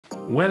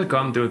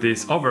Welcome to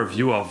this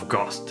overview of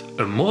Ghost,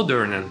 a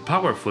modern and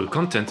powerful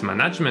content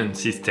management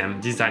system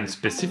designed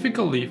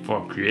specifically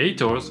for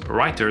creators,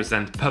 writers,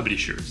 and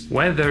publishers.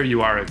 Whether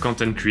you are a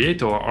content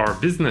creator or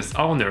business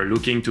owner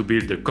looking to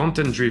build a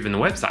content-driven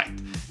website,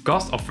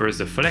 Ghost offers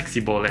a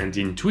flexible and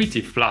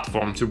intuitive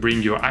platform to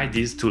bring your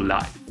ideas to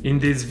life. In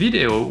this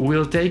video,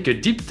 we'll take a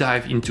deep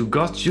dive into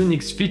Ghost's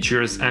unique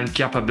features and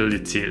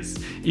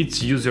capabilities.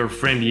 Its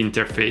user-friendly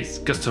interface,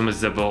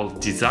 customizable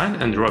design,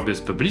 and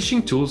robust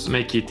publishing tools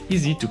make it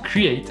easy to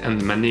create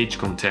and manage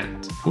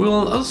content.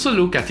 We'll also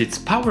look at its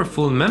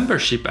powerful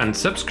membership and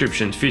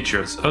subscription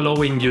features,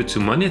 allowing you to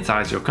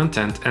monetize your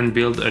content and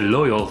build a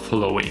loyal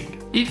following.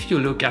 If you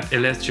look at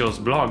Elestio's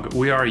blog,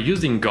 we are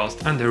using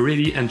Ghost and I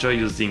really enjoy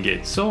using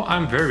it, so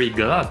I'm very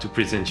glad to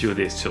present you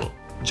this tool.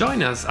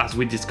 Join us as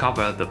we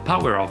discover the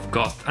power of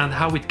Ghost and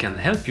how it can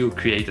help you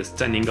create a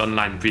stunning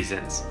online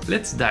presence.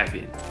 Let's dive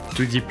in.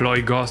 To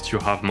deploy Ghost, you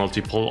have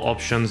multiple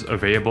options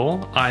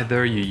available.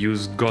 Either you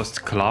use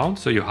Ghost Cloud,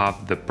 so you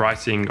have the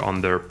pricing on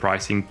the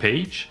pricing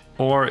page,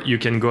 or you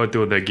can go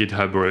to the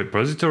GitHub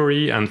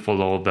repository and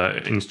follow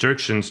the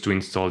instructions to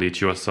install it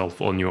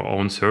yourself on your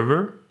own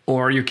server.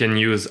 Or you can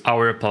use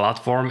our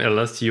platform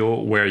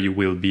Elestio, where you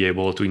will be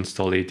able to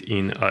install it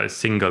in a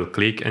single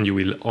click and you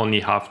will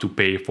only have to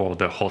pay for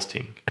the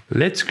hosting.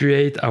 Let's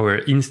create our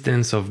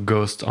instance of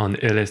Ghost on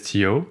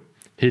Elestio,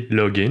 hit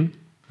login,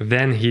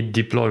 then hit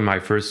deploy my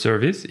first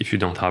service if you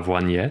don't have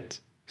one yet,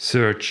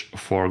 search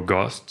for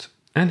Ghost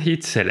and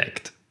hit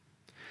select.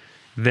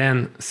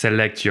 Then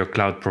select your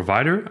cloud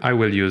provider. I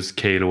will use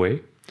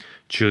Scaleway.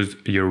 Choose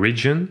your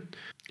region,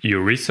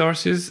 your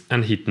resources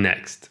and hit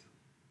next.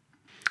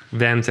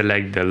 Then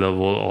select the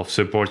level of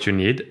support you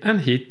need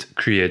and hit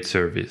Create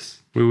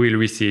Service. We will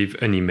receive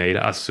an email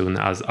as soon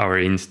as our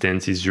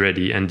instance is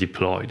ready and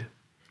deployed.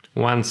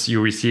 Once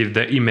you receive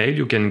the email,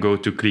 you can go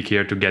to click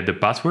here to get the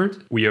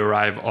password. We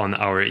arrive on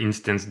our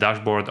instance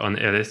dashboard on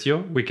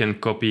Elestio. We can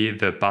copy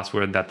the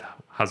password that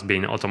has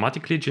been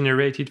automatically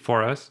generated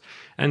for us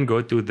and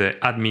go to the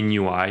admin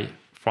UI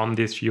from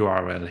this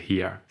URL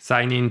here.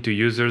 Sign in to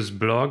user's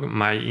blog.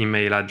 My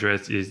email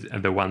address is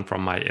the one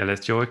from my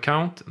Elestio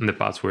account. The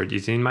password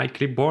is in my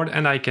clipboard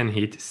and I can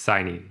hit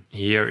sign in.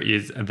 Here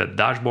is the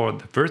dashboard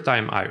the first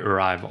time I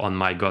arrive on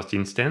my Ghost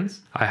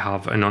instance. I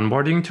have an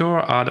onboarding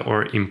tour, add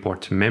or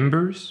import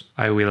members.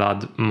 I will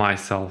add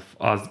myself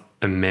as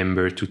a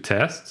member to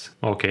test.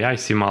 Okay, I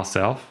see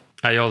myself.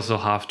 I also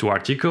have 2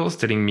 articles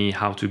telling me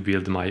how to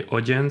build my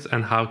audience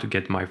and how to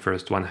get my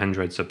first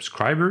 100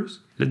 subscribers.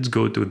 Let's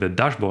go to the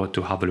dashboard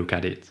to have a look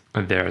at it.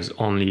 There's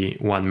only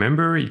one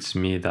member, it's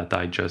me that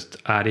I just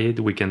added.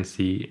 We can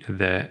see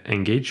the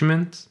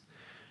engagement,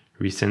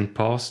 recent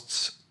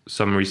posts,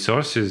 some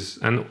resources,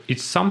 and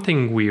it's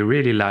something we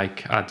really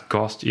like at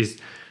Ghost is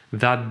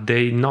that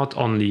they not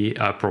only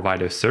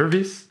provide a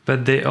service,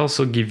 but they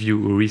also give you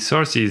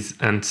resources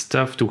and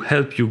stuff to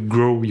help you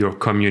grow your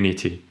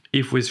community.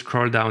 If we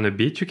scroll down a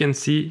bit, you can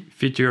see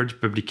featured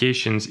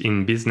publications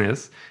in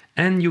business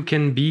and you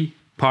can be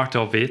part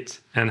of it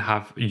and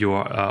have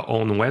your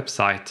own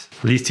website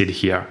listed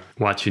here.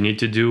 What you need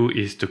to do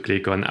is to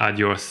click on add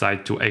your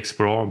site to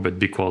explore, but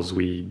because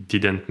we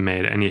didn't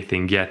make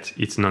anything yet,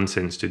 it's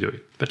nonsense to do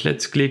it. But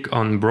let's click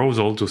on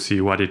browser to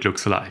see what it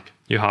looks like.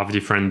 You have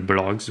different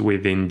blogs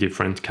within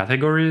different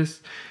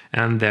categories.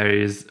 And there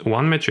is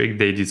one metric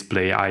they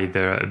display,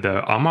 either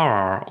the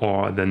MRR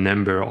or the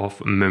number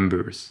of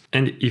members.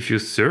 And if you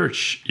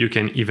search, you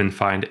can even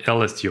find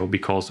Elestio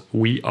because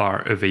we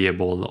are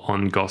available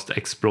on Ghost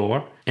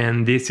Explorer.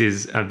 And this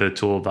is the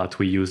tool that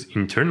we use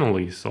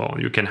internally. So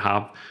you can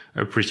have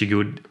a pretty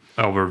good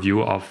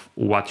overview of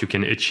what you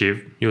can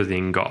achieve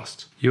using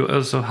Ghost. You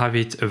also have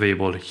it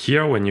available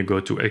here when you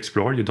go to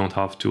Explore. You don't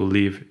have to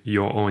leave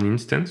your own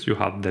instance. You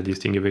have the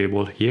listing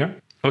available here.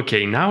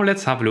 Okay, now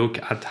let's have a look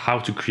at how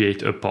to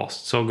create a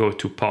post. So go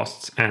to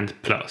Posts and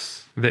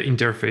Plus. The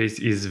interface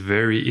is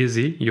very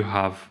easy. You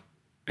have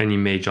an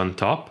image on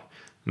top,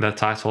 the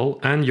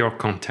title, and your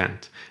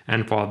content.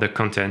 And for the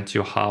content,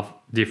 you have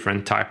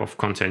different type of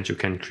content you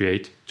can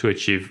create to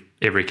achieve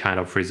every kind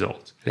of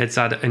result. Let's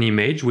add an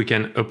image. We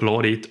can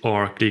upload it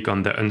or click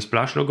on the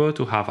Unsplash logo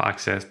to have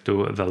access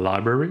to the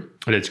library.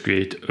 Let's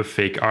create a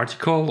fake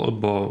article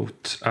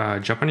about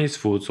Japanese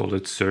food. So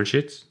let's search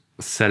it.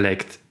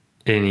 Select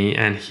any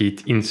and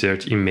hit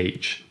insert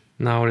image.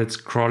 Now let's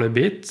scroll a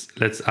bit.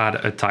 Let's add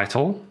a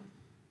title,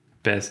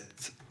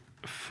 best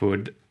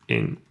food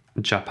in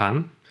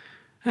Japan,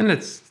 and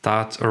let's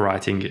start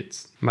writing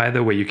it. By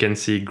the way, you can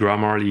see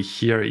Grammarly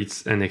here,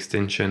 it's an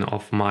extension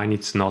of mine.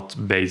 It's not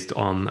based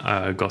on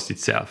Ghost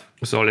itself.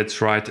 So let's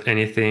write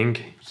anything.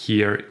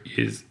 Here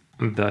is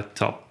the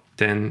top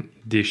 10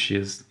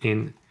 dishes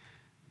in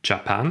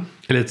Japan.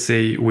 Let's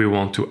say we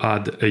want to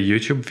add a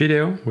YouTube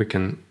video. We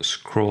can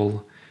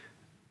scroll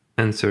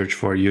and search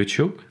for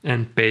YouTube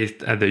and paste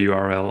the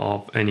URL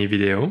of any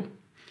video.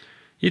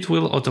 It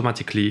will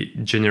automatically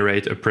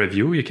generate a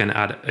preview. You can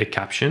add a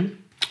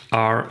caption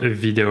or a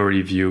video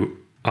review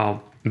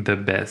of the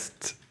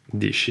best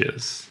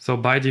dishes. So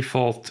by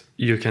default,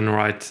 you can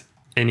write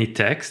any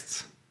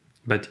text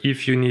But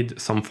if you need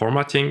some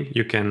formatting,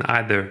 you can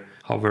either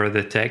hover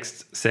the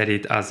text, set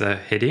it as a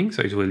heading,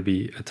 so it will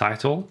be a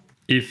title.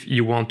 If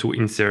you want to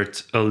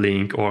insert a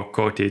link or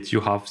quote it,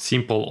 you have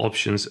simple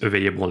options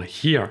available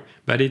here,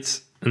 but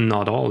it's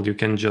not all. You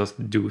can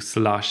just do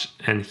slash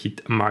and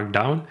hit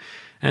markdown.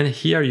 And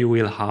here you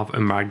will have a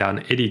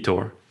markdown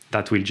editor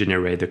that will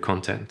generate the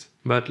content.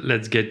 But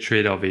let's get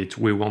rid of it.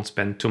 We won't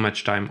spend too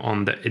much time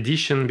on the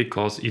edition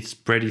because it's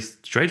pretty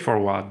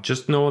straightforward.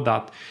 Just know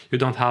that you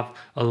don't have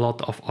a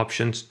lot of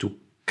options to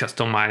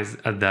customize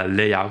the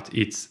layout.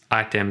 It's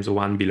items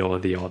one below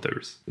the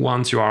others.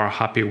 Once you are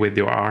happy with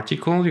your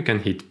article, you can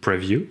hit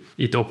preview.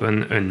 It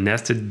opens a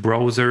nested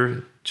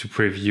browser to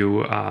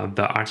preview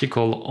the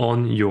article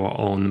on your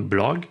own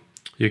blog.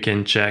 You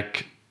can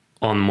check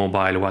on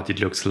mobile what it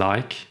looks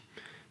like.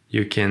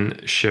 You can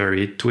share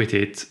it, tweet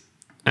it,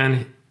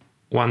 and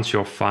once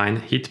you're fine,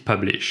 hit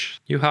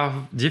publish. You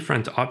have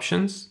different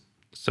options.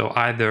 So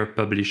either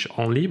publish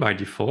only by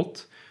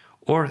default,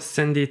 or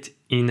send it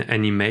in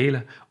an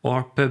email,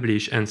 or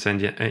publish and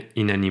send it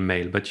in an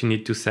email. But you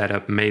need to set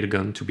up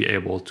Mailgun to be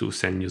able to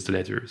send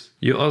newsletters.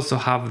 You also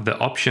have the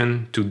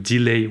option to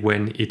delay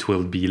when it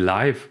will be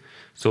live.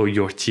 So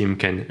your team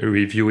can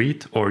review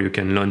it, or you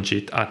can launch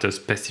it at a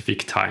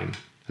specific time.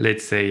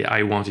 Let's say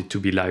I want it to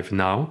be live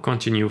now,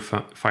 continue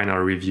final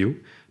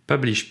review,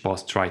 publish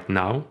post right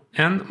now,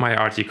 and my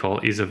article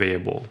is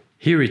available.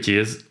 Here it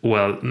is.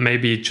 Well,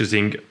 maybe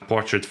choosing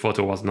portrait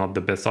photo was not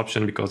the best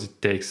option because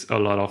it takes a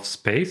lot of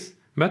space,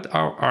 but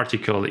our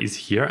article is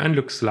here and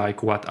looks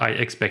like what I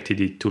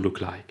expected it to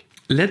look like.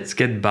 Let's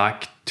get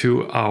back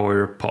to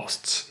our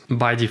posts.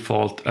 By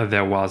default,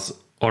 there was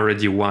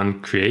already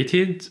one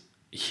created.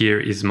 Here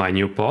is my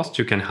new post.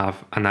 You can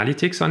have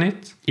analytics on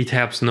it. It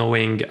helps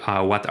knowing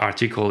what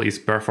article is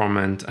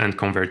performant and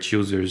convert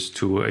users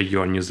to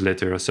your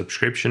newsletter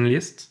subscription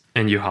list.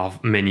 And you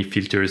have many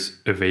filters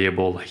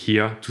available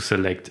here to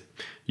select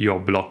your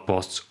blog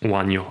posts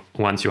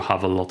once you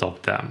have a lot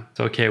of them.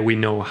 So, okay, we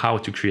know how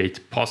to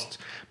create posts,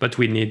 but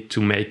we need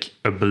to make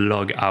a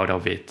blog out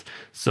of it.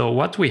 So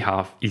what we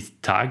have is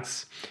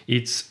tags.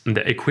 It's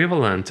the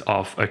equivalent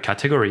of a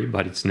category,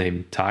 but it's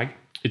named tag.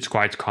 It's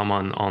quite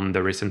common on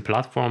the recent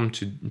platform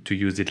to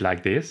use it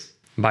like this.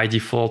 By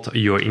default,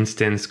 your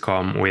instance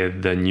comes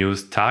with the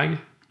news tag.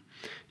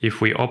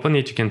 If we open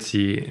it, you can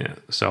see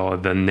so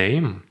the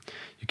name.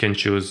 You can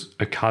choose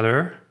a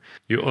color.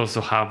 You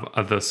also have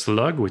the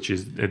slug, which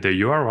is the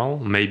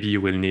URL. Maybe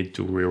you will need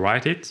to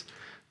rewrite it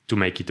to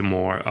make it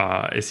more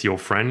SEO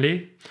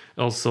friendly.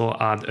 Also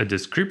add a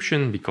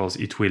description because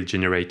it will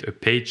generate a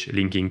page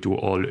linking to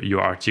all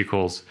your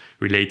articles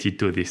related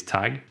to this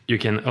tag. You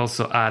can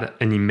also add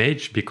an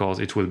image because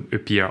it will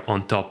appear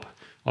on top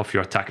of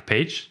your tag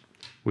page.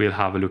 We'll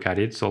have a look at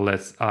it. So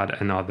let's add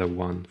another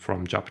one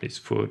from Japanese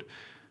food.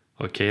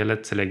 Okay,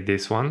 let's select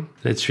this one.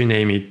 Let's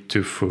rename it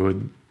to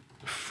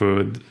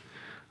food,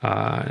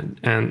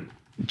 and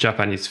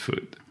Japanese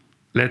food.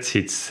 Let's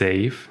hit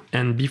save.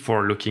 And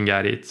before looking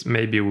at it,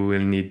 maybe we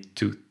will need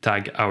to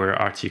tag our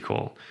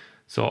article.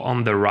 So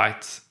on the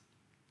right,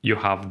 you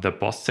have the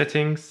post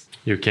settings.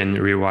 You can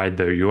rewrite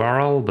the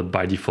URL, but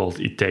by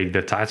default, it takes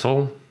the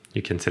title.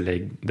 You can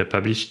select the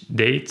published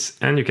dates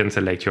and you can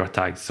select your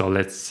tags. So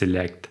let's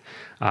select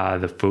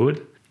the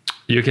food.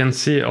 You can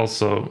see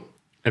also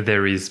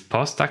there is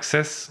post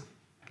access.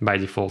 By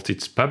default,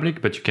 it's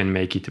public, but you can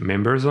make it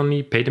members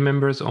only, paid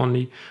members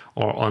only,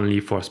 or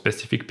only for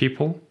specific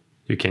people.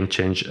 You can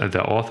change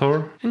the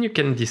author and you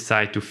can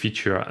decide to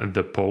feature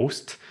the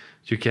post.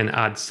 You can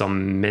add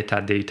some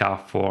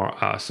metadata for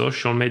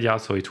social media,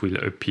 so it will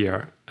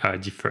appear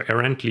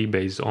differently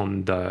based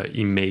on the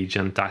image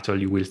and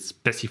title you will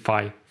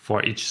specify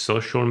for each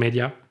social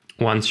media.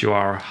 Once you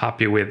are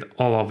happy with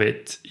all of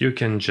it, you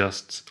can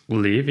just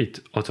leave it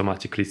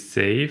automatically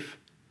save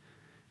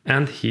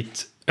and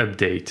hit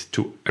update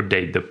to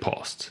update the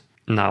post.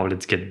 Now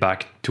let's get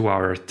back to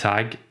our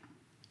tag,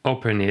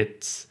 open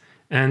it,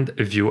 and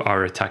view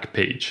our tag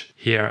page.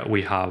 Here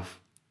we have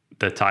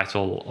the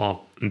title of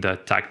the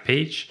tag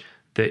page,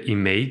 the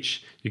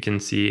image. You can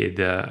see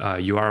the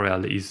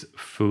URL is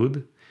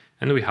food,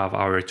 and we have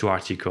our two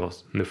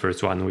articles. The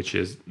first one, which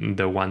is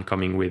the one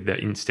coming with the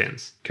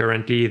instance.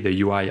 Currently,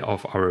 the UI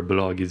of our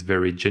blog is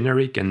very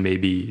generic and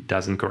maybe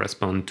doesn't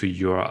correspond to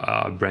your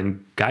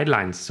brand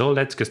guidelines. So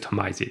let's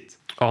customize it.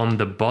 On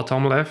the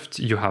bottom left,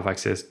 you have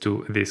access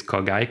to this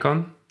cog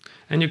icon.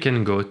 And you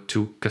can go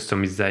to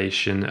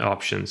customization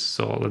options.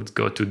 So let's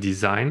go to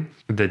design.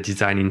 The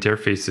design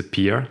interface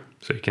appears.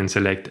 So you can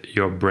select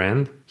your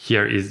brand.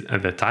 Here is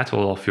the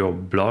title of your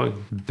blog,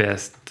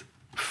 best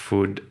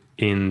food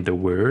in the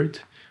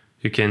world.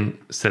 You can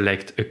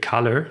select a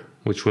color,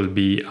 which will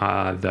be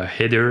the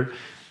header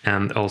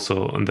and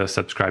also the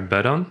subscribe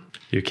button.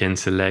 You can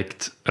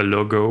select a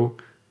logo,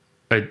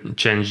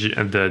 change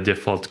the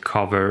default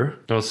cover,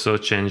 also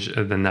change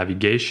the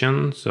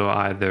navigation. So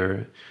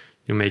either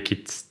you make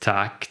it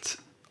stacked,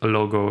 a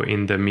logo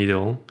in the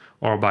middle,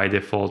 or by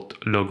default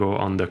logo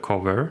on the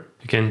cover.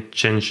 You can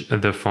change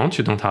the font.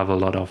 You don't have a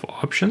lot of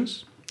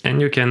options. And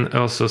you can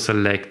also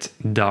select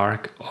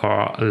dark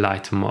or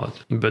light mode.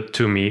 But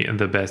to me,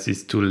 the best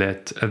is to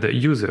let the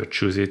user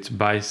choose it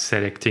by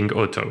selecting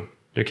auto.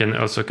 You can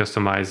also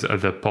customize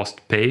the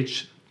post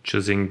page,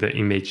 choosing the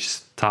image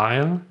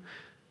style.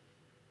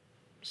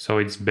 So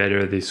it's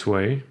better this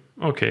way.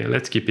 Okay,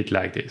 let's keep it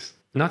like this.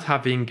 Not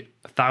having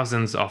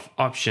thousands of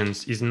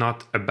options is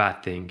not a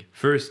bad thing.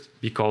 First,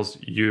 because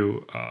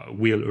you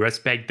will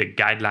respect the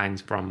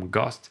guidelines from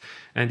Ghost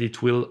and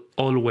it will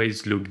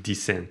always look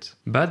decent.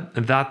 But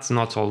that's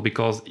not all,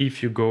 because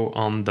if you go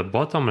on the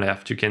bottom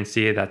left, you can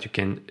see that you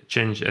can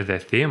change the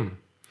theme.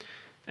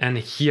 And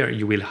here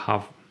you will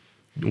have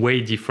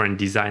way different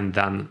design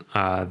than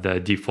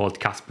the default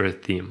Casper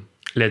theme.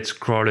 Let's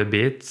scroll a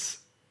bit.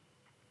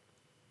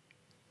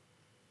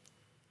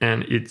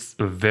 And it's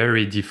a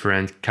very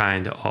different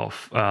kind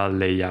of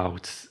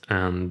layout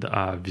and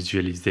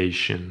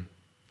visualization.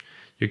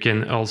 You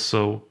can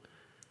also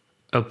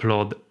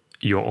upload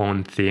your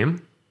own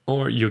theme,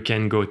 or you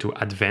can go to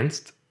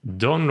advanced,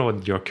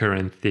 download your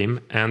current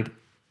theme and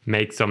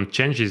make some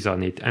changes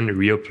on it and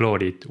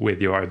re-upload it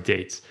with your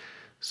updates.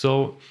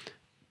 So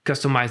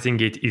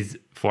customizing it is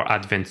for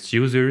advanced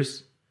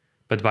users,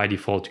 but by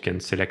default you can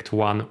select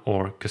one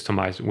or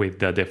customize with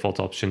the default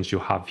options you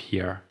have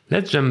here.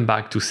 Let's jump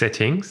back to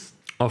settings.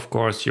 Of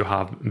course, you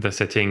have the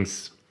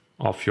settings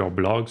of your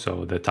blog,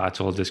 so the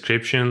title,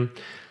 description,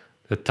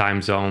 the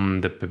time zone,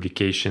 the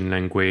publication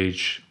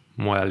language.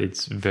 Well,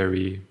 it's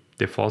very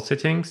default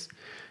settings.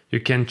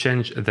 You can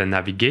change the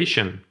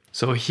navigation.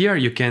 So here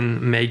you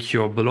can make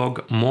your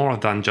blog more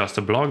than just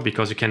a blog,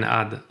 because you can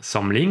add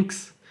some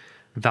links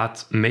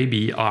that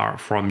maybe are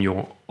from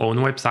your own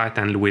website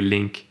and will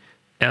link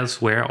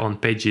elsewhere on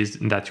pages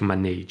that you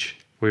manage.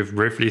 We've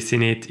briefly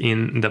seen it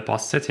in the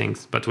post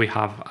settings, but we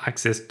have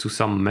access to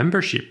some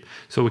membership,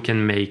 so we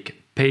can make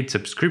paid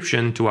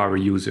subscription to our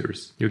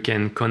users. You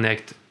can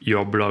connect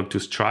your blog to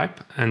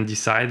Stripe and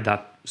decide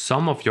that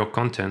some of your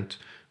content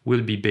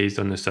will be based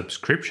on a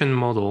subscription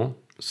model,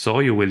 so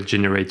you will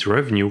generate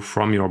revenue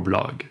from your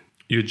blog.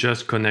 You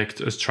just connect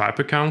a Stripe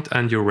account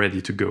and you're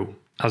ready to go.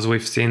 As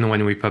we've seen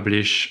when we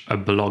publish a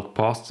blog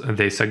post,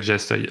 they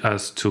suggest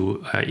us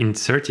to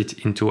insert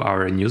it into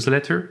our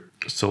newsletter.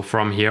 So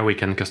from here we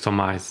can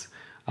customize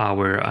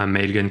our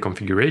mailgun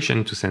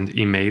configuration to send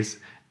emails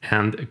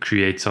and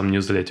create some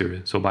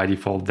newsletter. So by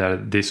default,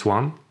 this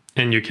one.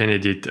 And you can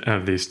edit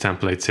these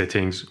template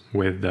settings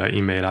with the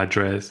email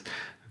address,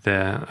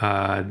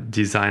 the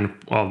design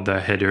of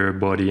the header,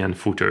 body and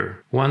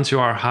footer. Once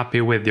you are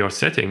happy with your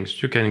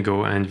settings, you can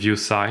go and view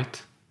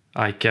site.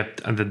 I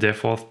kept the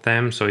default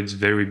theme, so it's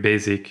very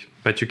basic,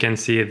 but you can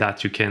see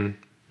that you can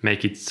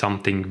make it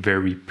something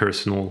very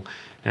personal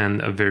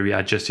and very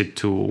adjusted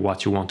to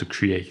what you want to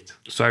create.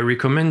 So I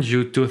recommend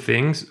you two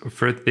things.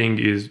 First thing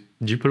is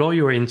deploy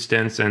your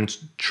instance and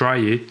try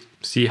it,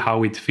 see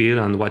how it feels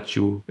and what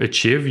you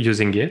achieve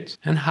using it,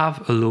 and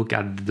have a look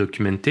at the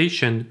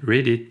documentation,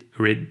 read it,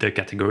 read the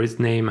category's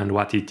name and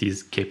what it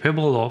is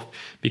capable of,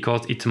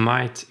 because it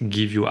might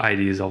give you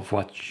ideas of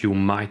what you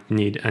might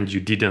need and you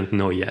didn't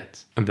know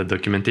yet. And the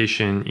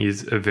documentation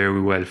is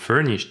very well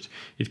furnished.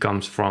 It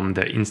comes from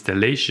the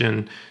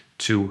installation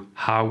to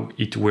how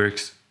it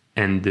works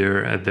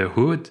under the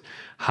hood,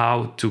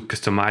 how to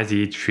customize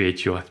it,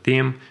 create your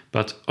theme,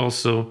 but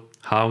also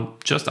how,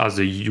 just as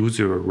a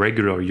user, a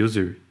regular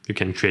user, you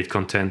can create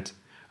content,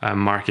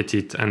 market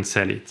it and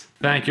sell it.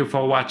 Thank you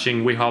for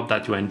watching. We hope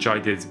that you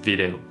enjoyed this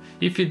video.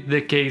 If it's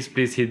the case,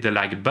 please hit the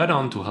like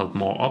button to help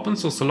more open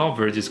source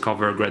lovers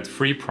discover great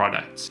free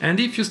products. And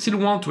if you still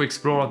want to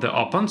explore the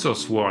open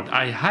source world,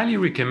 I highly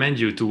recommend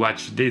you to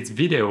watch this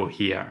video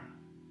here.